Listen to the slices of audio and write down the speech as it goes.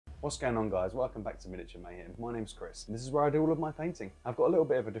What's going on, guys? Welcome back to Miniature Mayhem. My name's Chris and this is where I do all of my painting. I've got a little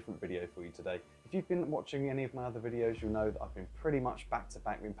bit of a different video for you today. If you've been watching any of my other videos, you'll know that I've been pretty much back to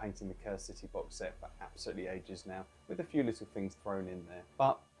back been painting the Cursed City box set for absolutely ages now, with a few little things thrown in there.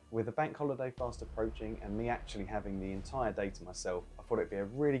 But with the bank holiday fast approaching and me actually having the entire day to myself, I thought it'd be a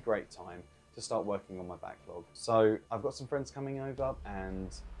really great time to start working on my backlog. So I've got some friends coming over and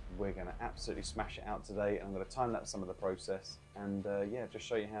we're going to absolutely smash it out today, and I'm going to time lapse some of the process and yeah, just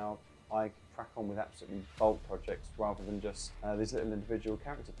show you how I crack on with absolutely bulk projects rather than just these little individual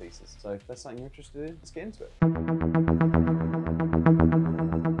character pieces. So if there's something you're interested in, let's get into it.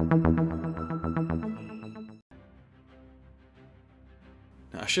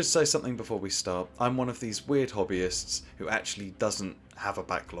 Now, I should say something before we start. I'm one of these weird hobbyists who actually doesn't have a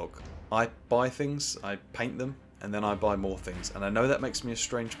backlog. I buy things, I paint them, and then I buy more things. And I know that makes me a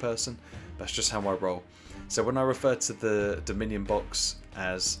strange person, but that's just how I roll. So when I refer to the Dominion box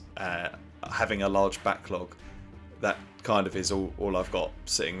as having a large backlog, that kind of is all I've got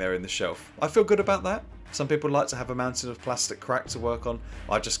sitting there in the shelf. I feel good about that. Some people like to have a mountain of plastic crack to work on.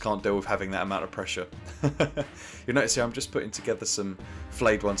 I just can't deal with having that amount of pressure. You'll notice here I'm just putting together some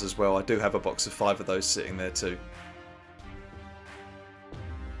flayed ones as well. I do have a box of 5 of those sitting there too.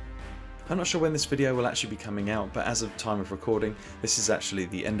 I'm not sure when this video will actually be coming out, but as of time of recording, this is actually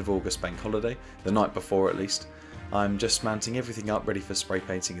the end of August bank holiday, the night before at least. I'm just mounting everything up ready for spray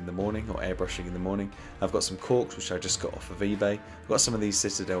painting in the morning, or airbrushing in the morning. I've got some corks which I just got off of eBay. I've got some of these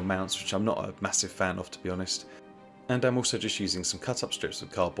Citadel mounts which I'm not a massive fan of, to be honest. And I'm also just using some cut-up strips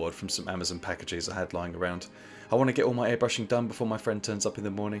of cardboard from some Amazon packages I had lying around. I want to get all my airbrushing done before my friend turns up in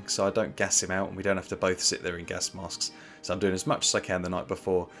the morning, so I don't gas him out and we don't have to both sit there in gas masks. So I'm doing as much as I can the night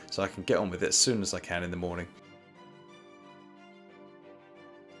before, so I can get on with it as soon as I can in the morning.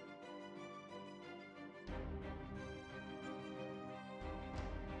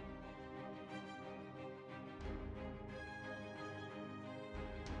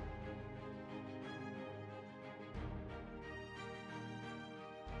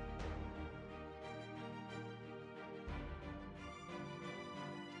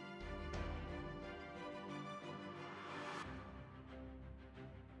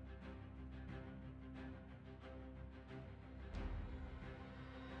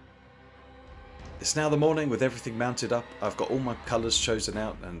 It's now the morning with everything mounted up. I've got all my colours chosen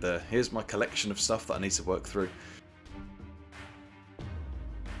out, and here's my collection of stuff that I need to work through.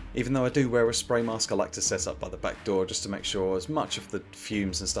 Even though I do wear a spray mask, I like to set up by the back door just to make sure as much of the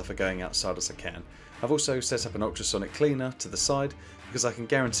fumes and stuff are going outside as I can. I've also set up an ultrasonic cleaner to the side because I can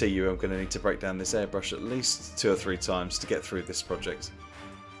guarantee you I'm going to need to break down this airbrush at least 2 or 3 times to get through this project.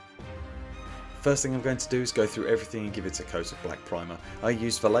 First thing I'm going to do is go through everything and give it a coat of black primer. I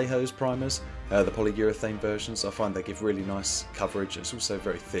use Vallejo's primers, the polyurethane versions. I find they give really nice coverage and it's also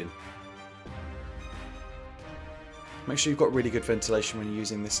very thin. Make sure you've got really good ventilation when you're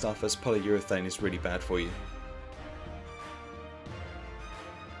using this stuff, as polyurethane is really bad for you.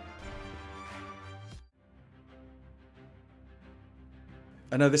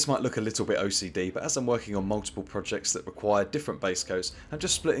 I know this might look a little bit OCD, but as I'm working on multiple projects that require different base coats, I'm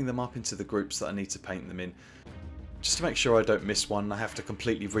just splitting them up into the groups that I need to paint them in. Just to make sure I don't miss one, I have to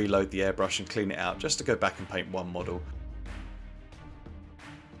completely reload the airbrush and clean it out just to go back and paint one model.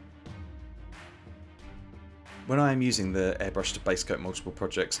 When I am using the airbrush to base coat multiple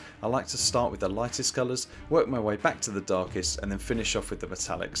projects, I like to start with the lightest colours, work my way back to the darkest, and then finish off with the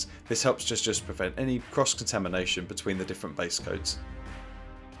metallics. This helps just prevent any cross-contamination between the different base coats.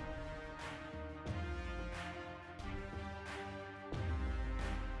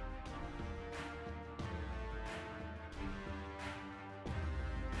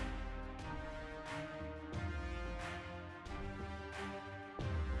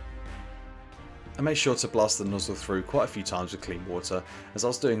 I made sure to blast the nozzle through quite a few times with clean water, as I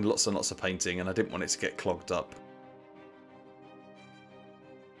was doing lots and lots of painting and I didn't want it to get clogged up.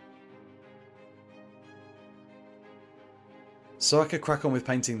 So I could crack on with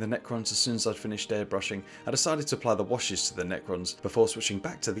painting the Necrons as soon as I'd finished airbrushing, I decided to apply the washes to the Necrons before switching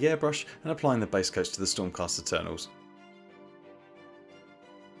back to the airbrush and applying the base coats to the Stormcast Eternals.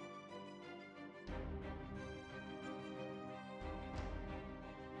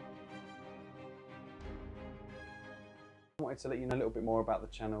 I wanted to let you know a little bit more about the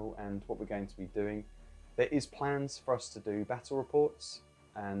channel and what we're going to be doing. There is plans for us to do battle reports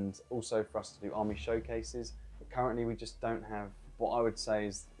and also for us to do army showcases, but currently we just don't have what I would say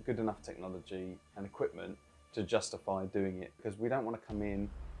is good enough technology and equipment to justify doing it, because we don't want to come in.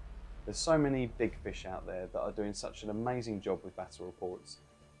 There's so many big fish out there that are doing such an amazing job with battle reports,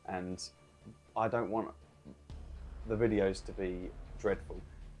 and I don't want the videos to be dreadful.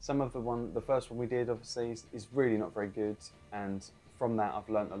 The first one we did obviously is really not very good, and from that I've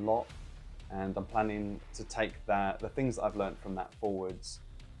learned a lot, and I'm planning to take the things that I've learned from that forwards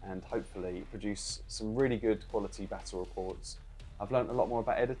and hopefully produce some really good quality battle reports. I've learned a lot more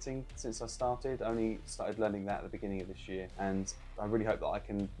about editing since I started. I only started learning that at the beginning of this year, and I really hope that I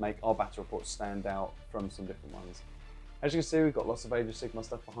can make our battle reports stand out from some different ones. As you can see, we've got lots of Age of Sigmar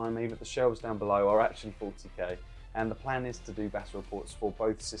stuff behind me, but the shelves down below are actually 40k, and the plan is to do battle reports for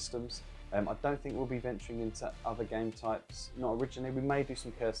both systems. I don't think we'll be venturing into other game types, not originally. We may do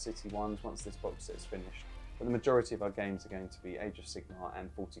some Cursed City ones once this box set is finished, but the majority of our games are going to be Age of Sigmar and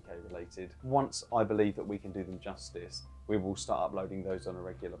 40k related. Once I believe that we can do them justice, we will start uploading those on a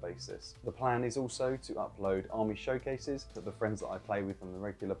regular basis. The plan is also to upload army showcases that the friends that I play with on a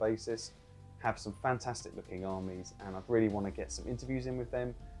regular basis have some fantastic looking armies, and I really want to get some interviews in with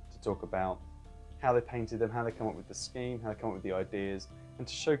them to talk about how they painted them, how they come up with the scheme, how they come up with the ideas, and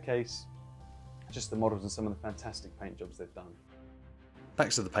to showcase just the models and some of the fantastic paint jobs they've done. Back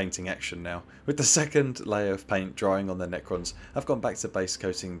to the painting action now. With the second layer of paint drying on the Necrons, I've gone back to base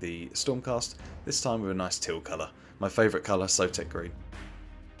coating the Stormcast, this time with a nice teal colour, my favourite colour, Sotek Green.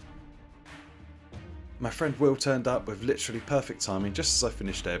 My friend Will turned up with literally perfect timing just as I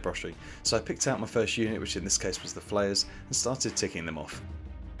finished airbrushing, so I picked out my first unit, which in this case was the Flayers, and started ticking them off.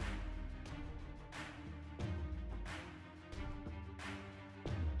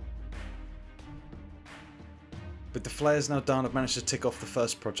 With the Flayers now done, I've managed to tick off the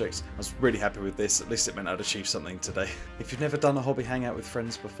first project. I was really happy with this, at least it meant I'd achieved something today. If you've never done a hobby hangout with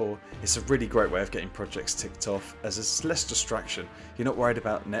friends before, it's a really great way of getting projects ticked off, as there's less distraction. You're not worried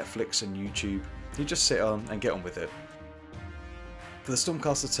about Netflix and YouTube, you just sit on and get on with it. For the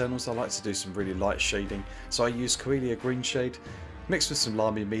Stormcast Eternals, I like to do some really light shading, so I use Coelia Green Shade, mixed with some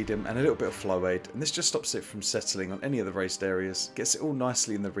Lamia Medium and a little bit of Flow Aid, and this just stops it from settling on any of the raised areas, gets it all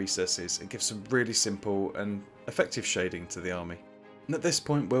nicely in the recesses, and gives some really simple and effective shading to the army. And at this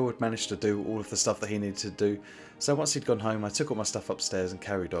point, Will had managed to do all of the stuff that he needed to do, so once he'd gone home I took all my stuff upstairs and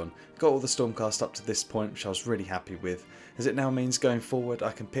carried on. Got all the Stormcast up to this point, which I was really happy with, as it now means going forward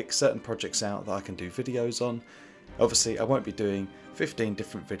I can pick certain projects out that I can do videos on. Obviously I won't be doing 15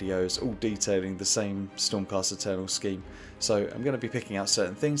 different videos all detailing the same Stormcast Eternal scheme, so I'm going to be picking out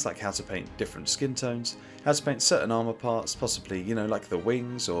certain things like how to paint different skin tones, how to paint certain armour parts, possibly, you know, like the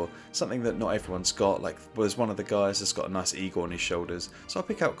wings or something that not everyone's got, like there's one of the guys that's got a nice eagle on his shoulders, so I'll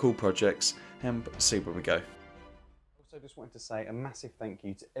pick out cool projects and see where we go. Also just wanted to say a massive thank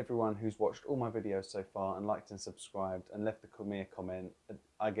you to everyone who's watched all my videos so far and liked and subscribed and left me a comment.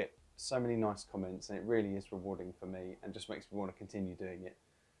 I get so many nice comments and it really is rewarding for me and just makes me want to continue doing it.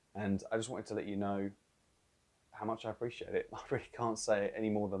 And I just wanted to let you know how much I appreciate it. I really can't say it any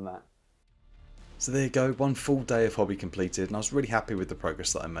more than that. So there you go, one full day of hobby completed, and I was really happy with the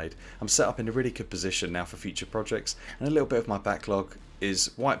progress that I made. I'm set up in a really good position now for future projects, and a little bit of my backlog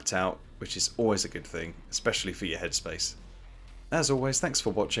is wiped out, which is always a good thing, especially for your headspace. As always, thanks for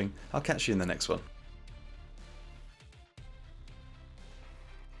watching. I'll catch you in the next one.